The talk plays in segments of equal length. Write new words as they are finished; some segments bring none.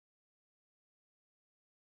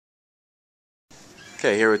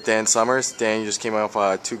Okay, here with Dan Summers. Dan, you just came off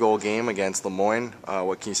a 2-goal game against Lemoyne.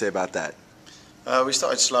 What can you say about that? We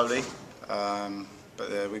started slowly,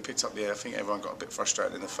 but we picked up I think everyone got a bit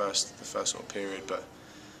frustrated in the first sort of period, but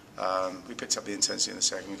we picked up the intensity in the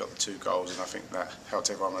second. We got the 2 goals, and I think that helped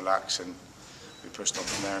everyone relax, and we pushed on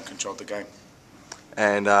from there and controlled the game.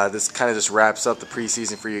 And this kind of just wraps up the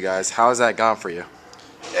preseason for you guys. How has that gone for you?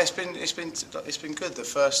 Yeah, it's been good. The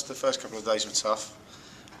first couple of days were tough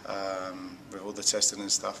with all the testing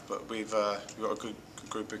and stuff, but we've got a good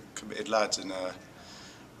group of committed lads, and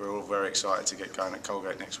we're all very excited to get going at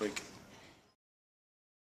Colgate next week.